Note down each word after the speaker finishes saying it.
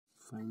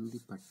Find the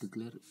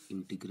particular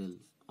integral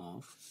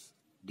of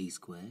d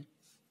square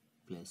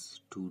plus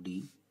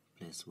 2d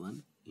plus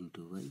 1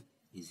 into y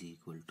is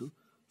equal to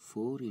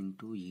 4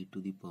 into e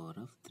to the power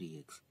of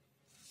 3x.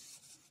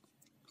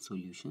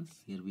 Solution.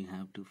 Here we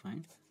have to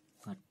find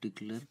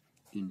particular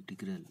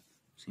integral.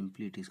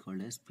 Simply it is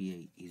called as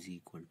pi is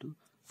equal to,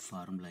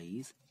 formula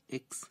is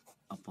x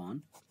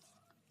upon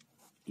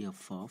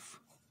f of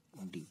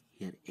d.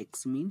 Here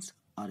x means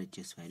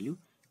RHS value,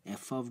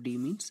 f of d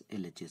means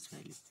LHS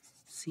value.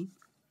 See,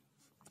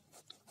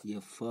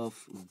 f of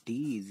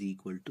d is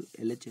equal to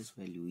LHS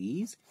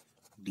value is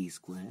d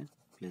square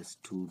plus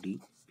 2d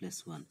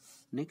plus 1.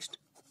 Next,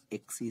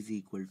 x is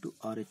equal to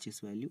RHS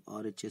value.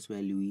 RHS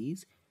value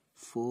is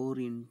 4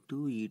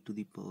 into e to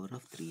the power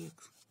of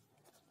 3x.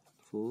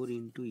 4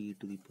 into e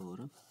to the power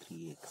of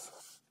 3x.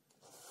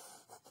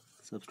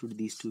 Substitute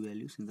these two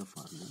values in the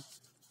formula.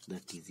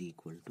 That is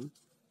equal to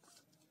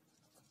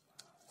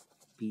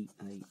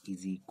pi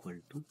is equal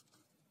to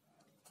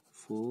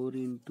 4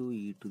 into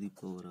e to the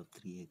power of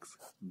 3x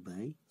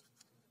by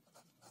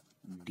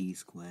d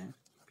square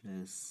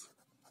plus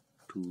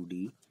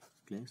 2d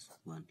plus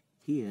 1.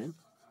 Here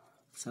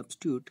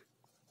substitute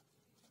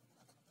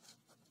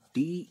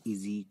d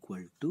is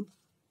equal to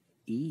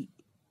e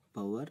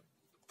power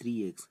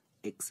 3x.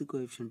 X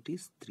coefficient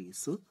is 3.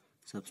 So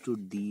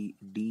substitute d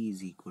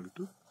is equal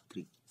to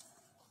 3.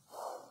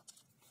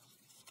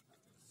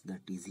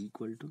 That is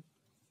equal to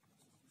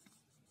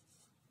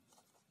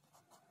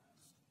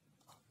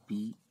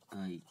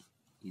pi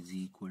is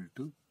equal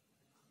to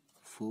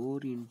 4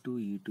 into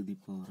e to the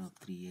power of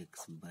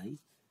 3x by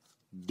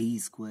d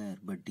square,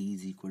 but d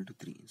is equal to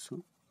 3.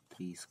 So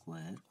 3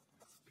 square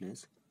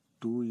plus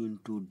 2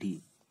 into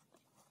d,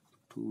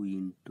 2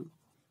 into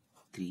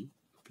 3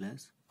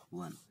 plus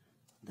 1.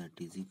 That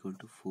is equal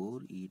to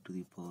 4 e to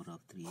the power of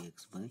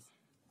 3x by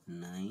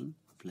 9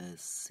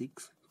 plus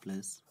 6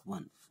 plus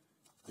 1.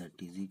 That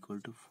is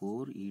equal to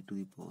 4 e to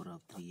the power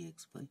of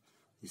 3x by,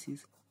 this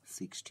is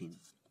 16.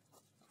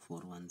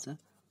 4 ones are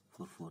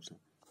 4 fours are.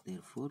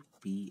 Therefore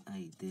pi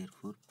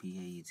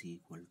is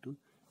equal to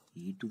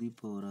e to the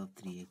power of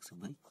 3x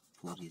by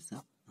 4 is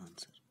the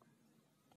answer.